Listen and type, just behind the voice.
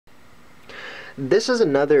this is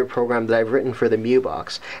another program that I've written for the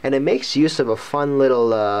muBox, and it makes use of a fun little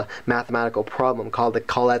mathematical problem called the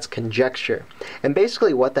Collatz Conjecture. And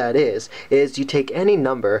basically what that is you take any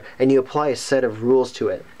number and you apply a set of rules to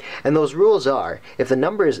it. And those rules are, if the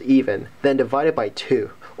number is even, then divide it by 2.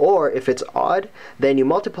 Or if it's odd, then you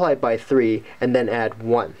multiply it by 3 and then add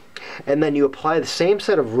 1. And then you apply the same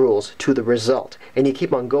set of rules to the result. And you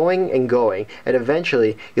keep on going and going, and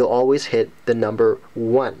eventually you'll always hit the number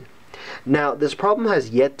 1. Now, this problem has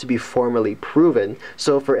yet to be formally proven,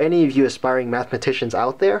 so for any of you aspiring mathematicians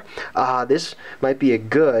out there, this might be a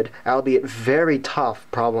good, albeit very tough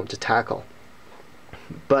problem to tackle.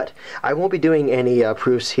 But I won't be doing any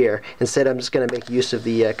proofs here. Instead, I'm just going to make use of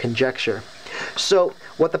the conjecture. So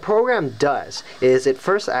what the program does is it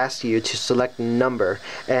first asks you to select a number,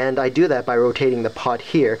 and I do that by rotating the pot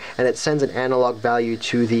here, and it sends an analog value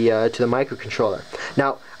to the microcontroller.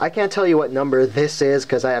 Now, I can't tell you what number this is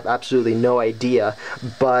because I have absolutely no idea,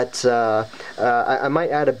 but I might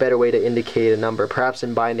add a better way to indicate a number, perhaps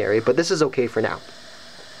in binary, but this is okay for now.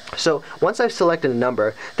 So once I've selected a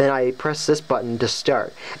number, then I press this button to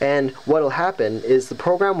start, and what will happen is the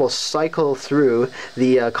program will cycle through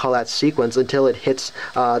the Collatz sequence until it hits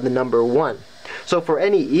the number 1. So for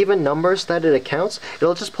any even numbers that it accounts,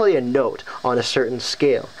 it'll just play a note on a certain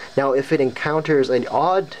scale. Now if it encounters an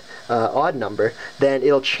odd number, then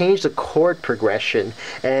it'll change the chord progression,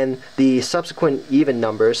 and the subsequent even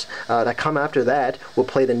numbers that come after that will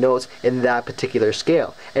play the notes in that particular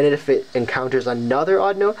scale. And if it encounters another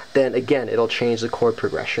odd note, then again it'll change the chord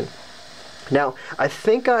progression. Now, I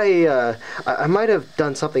think I might have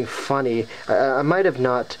done something funny. I might have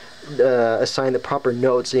not assigned the proper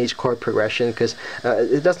notes in each chord progression because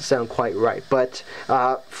it doesn't sound quite right. But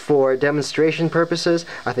for demonstration purposes,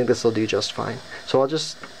 I think this will do just fine. So I'll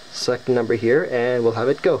just select the number here and we'll have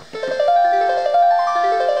it go.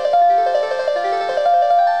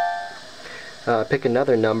 Pick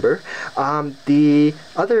another number. The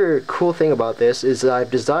other cool thing about this is that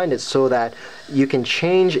I've designed it so that you can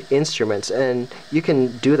change instruments, and you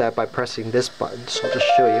can do that by pressing this button. So I'll just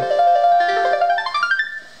show you.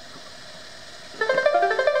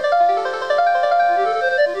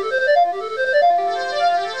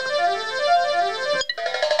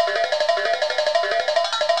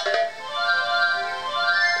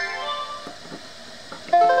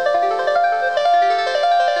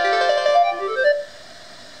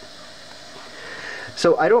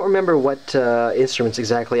 So I don't remember what instruments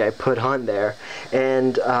exactly I put on there,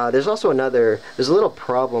 and there's also there's a little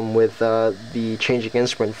problem with the changing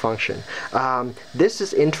instrument function. This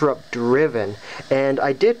is interrupt driven, and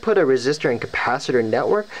I did put a resistor and capacitor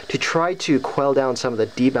network to try to quell down some of the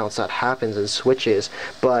debounce that happens in switches,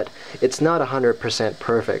 but it's not 100%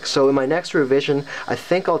 perfect. So in my next revision, I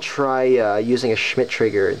think I'll try using a Schmitt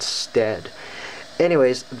trigger instead.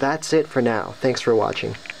 Anyways, that's it for now. Thanks for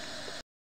watching.